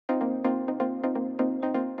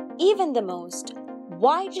Even the most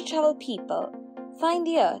wide-to-travel people find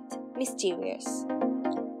the Earth mysterious,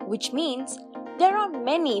 which means there are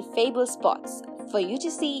many fabled spots for you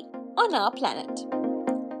to see on our planet.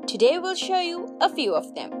 Today we'll show you a few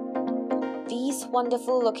of them. These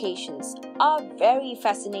wonderful locations are very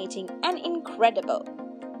fascinating and incredible.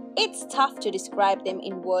 It's tough to describe them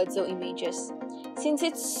in words or images, since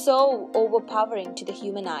it's so overpowering to the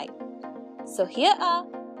human eye. So here are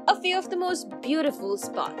a few of the most beautiful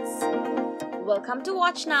spots. Welcome to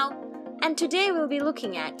Watch Now, and today we'll be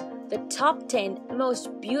looking at the top 10 most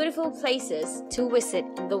beautiful places to visit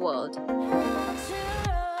in the world.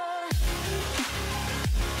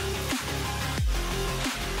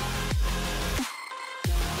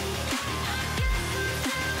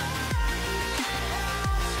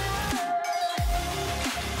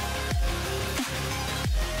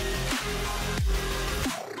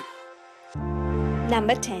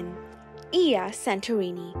 Number 10. Oia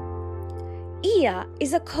Santourini. Oia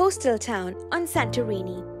is a coastal town on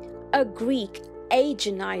Santorini, a Greek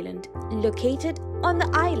Aegean island located on the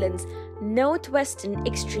island's northwestern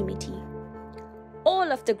extremity.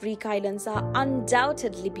 All of the Greek islands are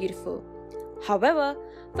undoubtedly beautiful. However,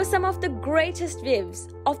 for some of the greatest views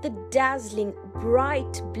of the dazzling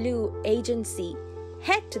bright blue Aegean Sea,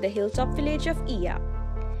 head to the hilltop village of Oia.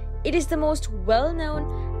 It is the most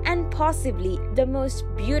well-known and possibly the most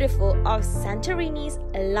beautiful of Santorini's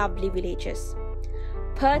lovely villages.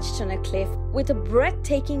 Perched on a cliff with a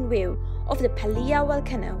breathtaking view of the Palia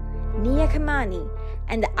volcano, Niagara,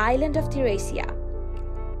 and the island of Thracia.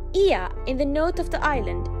 Oia, in the north of the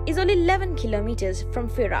island, is only 11 kilometers from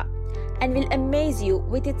Fira and will amaze you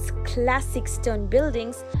with its classic stone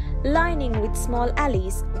buildings lining with small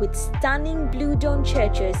alleys with stunning blue dome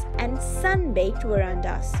churches and sun-baked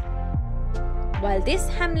verandas. While this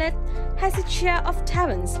hamlet has its share of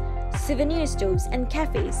taverns, souvenir stores and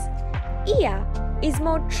cafes, Oia is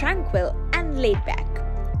more tranquil and laid back,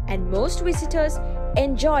 and most visitors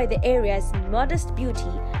enjoy the area's modest beauty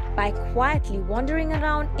by quietly wandering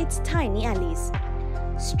around its tiny alleys.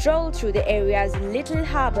 Stroll through the area's little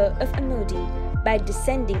harbour of Amudi by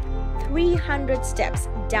descending 300 steps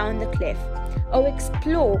down the cliff, or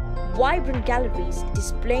explore vibrant galleries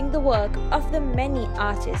displaying the work of the many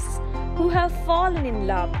artists who have fallen in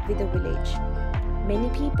love with the village. Many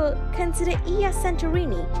people consider Oia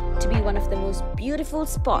Santorini to be one of the most beautiful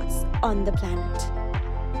spots on the planet.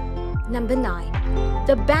 Number 9.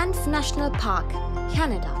 The Banff National Park,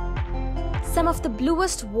 Canada. Some of the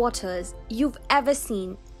bluest waters you've ever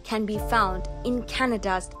seen can be found in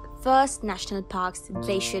Canada's first national park's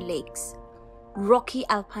glacier lakes, rocky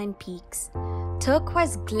alpine peaks,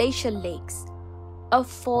 turquoise glacial lakes, a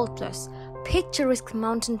faultless, picturesque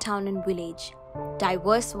mountain town and village,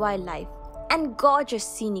 diverse wildlife, and gorgeous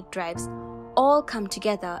scenic drives all come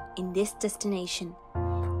together in this destination.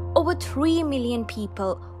 Over 3 million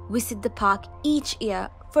people visit the park each year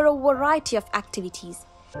for a variety of activities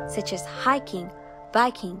such as hiking,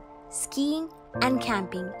 biking, skiing, and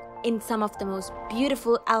camping in some of the most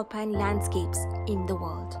beautiful alpine landscapes in the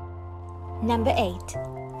world. Number 8.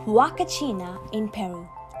 Huacachina in Peru.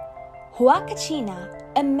 Huacachina,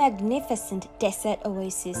 a magnificent desert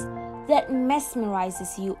oasis that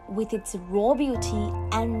mesmerizes you with its raw beauty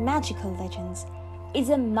and magical legends, is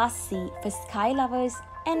a must-see for sky lovers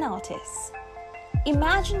and artists.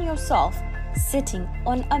 Imagine yourself sitting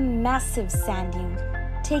on a massive sand dune,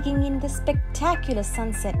 taking in the spectacular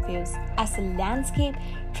sunset views as the landscape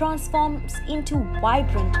transforms into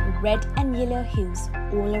vibrant red and yellow hues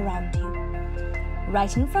all around you.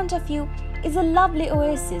 Right in front of you is a lovely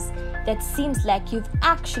oasis that seems like you've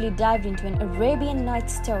actually dived into an Arabian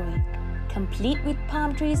Nights story, complete with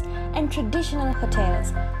palm trees and traditional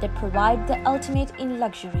hotels that provide the ultimate in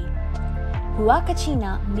luxury.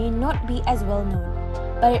 Huacachina may not be as well known,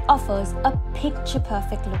 but it offers a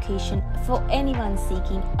picture-perfect location for anyone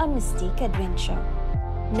seeking a mystic adventure.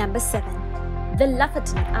 Number 7. The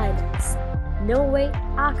Lofoten Islands, Norway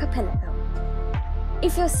archipelago.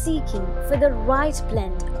 If you're seeking for the right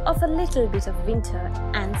blend of a little bit of winter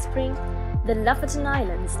and spring, the Lofoten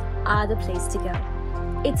Islands are the place to go.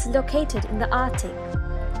 It's located in the Arctic,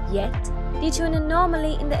 yet, due to an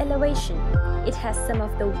anomaly in the elevation, it has some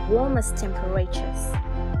of the warmest temperatures.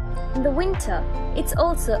 In the winter, it's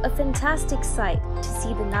also a fantastic sight to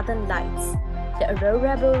see the northern lights, the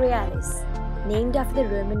Aurora Borealis, named after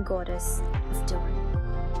the Roman goddess of dawn.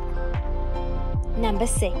 Number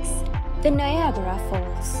 6. The Niagara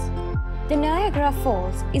Falls. The Niagara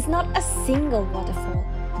Falls is not a single waterfall,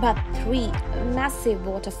 but 3 massive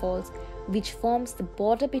waterfalls which forms the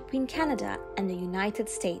border between Canada and the United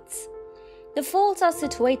States. The falls are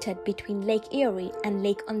situated between Lake Erie and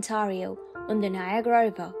Lake Ontario on the Niagara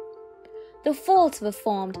River. The falls were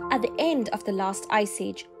formed at the end of the last ice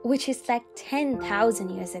age, which is like 10,000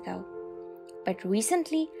 years ago. But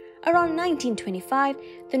recently, around 1925,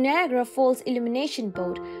 the Niagara Falls Illumination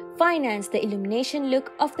Board financed the illumination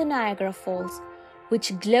look of the Niagara Falls,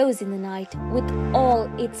 which glows in the night with all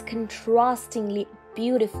its contrastingly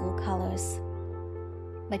beautiful colors.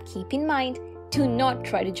 But keep in mind, do not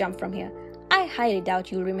try to jump from here. I highly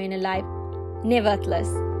doubt you'll remain alive. Nevertheless,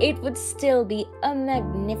 it would still be a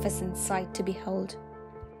magnificent sight to behold.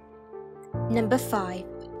 Number 5.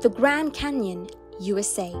 The Grand Canyon,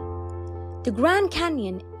 USA. The Grand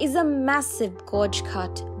Canyon is a massive gorge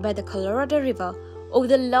cut by the Colorado River over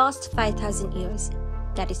the last 5,000 years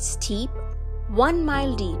that is steep, 1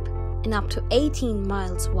 mile deep, and up to 18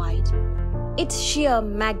 miles wide. Its sheer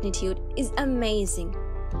magnitude is amazing,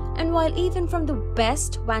 and while even from the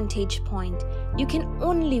best vantage point, you can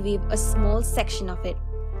only view a small section of it,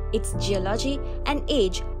 its geology and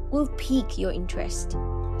age will pique your interest.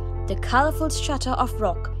 The colorful strata of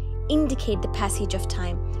rock indicate the passage of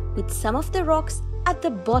time, with some of the rocks at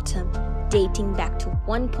the bottom dating back to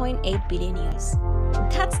 1.8 billion years.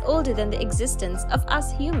 That's older than the existence of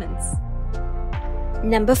us humans.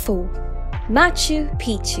 Number 4. Machu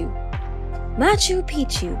Picchu. Machu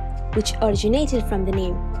Picchu, which originated from the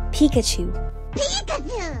name Pikachu.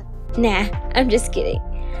 Nah, I'm just kidding.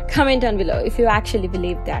 Comment down below if you actually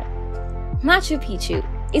believe that. Machu Picchu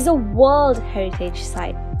is a World Heritage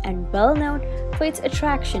Site and well known for its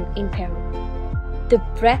attraction in Peru. The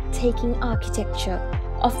breathtaking architecture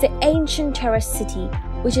of the ancient terrace city,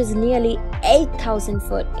 which is nearly 8,000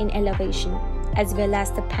 feet in elevation, as well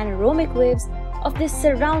as the panoramic views of the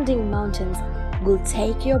surrounding mountains, will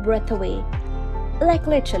take your breath away. Like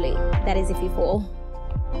literally, that is if you fall.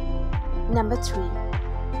 Number 3.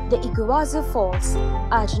 The Iguazu Falls,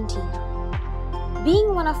 Argentina.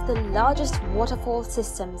 Being one of the largest waterfall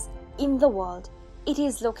systems in the world, it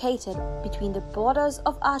is located between the borders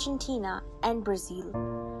of Argentina and Brazil.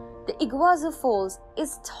 The Iguazu Falls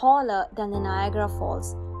is taller than the Niagara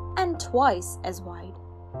Falls and twice as wide.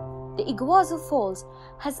 The Iguazu Falls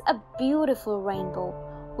has a beautiful rainbow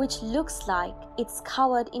which looks like it's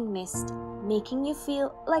covered in mist, making you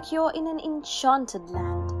feel like you're in an enchanted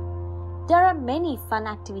land. There are many fun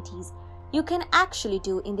activities you can actually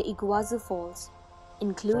do in the Iguazu Falls,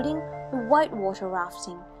 including the whitewater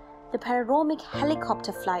rafting, the panoramic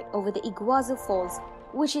helicopter flight over the Iguazu Falls,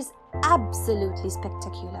 which is absolutely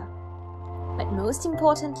spectacular. But most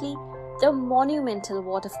importantly, the monumental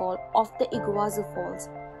waterfall of the Iguazu Falls,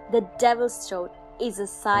 the Devil's Throat, is a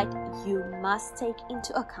sight you must take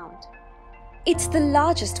into account. It's the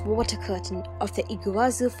largest water curtain of the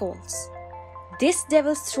Iguazu Falls. This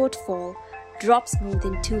Devil's Throat Fall drops more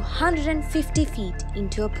than 250 feet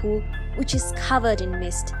into a pool which is covered in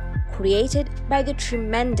mist, created by the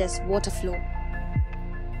tremendous water flow.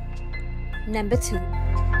 Number 2.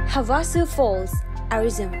 Havasu Falls,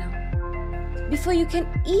 Arizona. Before you can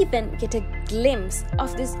even get a glimpse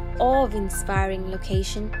of this awe-inspiring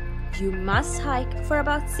location, you must hike for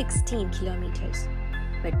about 16 kilometers.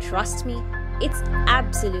 But trust me, it's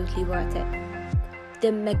absolutely worth it.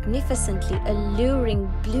 The magnificently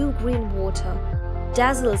alluring blue-green water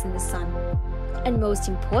dazzles in the sun. And most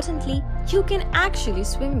importantly, you can actually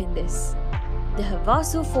swim in this. The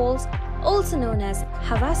Havasu Falls, also known as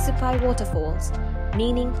Havasupai Waterfalls,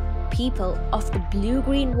 meaning people of the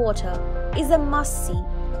blue-green water, is a must-see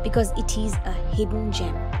because it is a hidden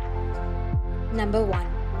gem. Number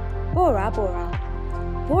 1. Bora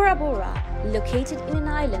Bora. Bora Bora, located in an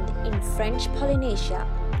island in French Polynesia,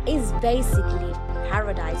 is basically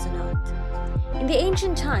paradise on earth. In the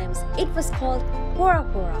ancient times, it was called Bora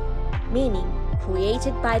Bora, meaning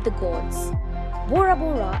created by the gods. Bora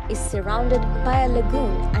Bora is surrounded by a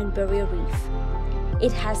lagoon and barrier reef.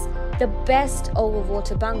 It has the best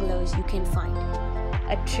overwater bungalows you can find.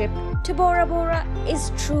 A trip to Bora Bora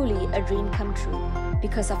is truly a dream come true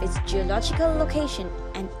because of its geological location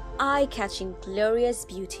and eye-catching glorious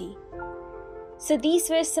beauty. So these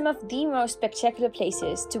were some of the most spectacular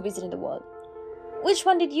places to visit in the world. Which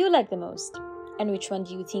one did you like the most? And which one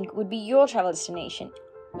do you think would be your travel destination?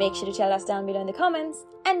 Make sure to tell us down below in the comments,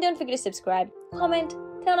 and don't forget to subscribe, comment,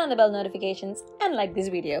 turn on the bell notifications, and like this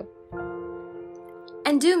video.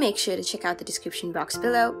 And do make sure to check out the description box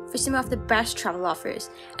below for some of the best travel offers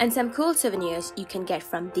and some cool souvenirs you can get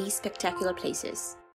from these spectacular places.